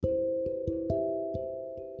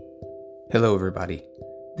Hello, everybody.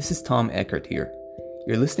 This is Tom Eckert here.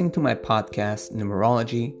 You're listening to my podcast,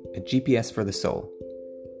 Numerology, a GPS for the Soul.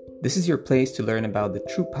 This is your place to learn about the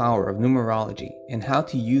true power of numerology and how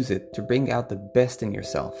to use it to bring out the best in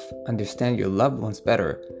yourself, understand your loved ones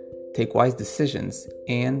better, take wise decisions,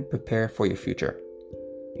 and prepare for your future.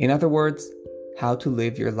 In other words, how to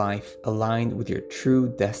live your life aligned with your true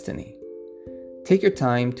destiny. Take your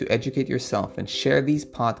time to educate yourself and share these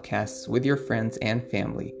podcasts with your friends and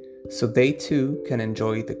family so they too can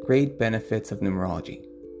enjoy the great benefits of numerology.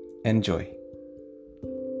 Enjoy.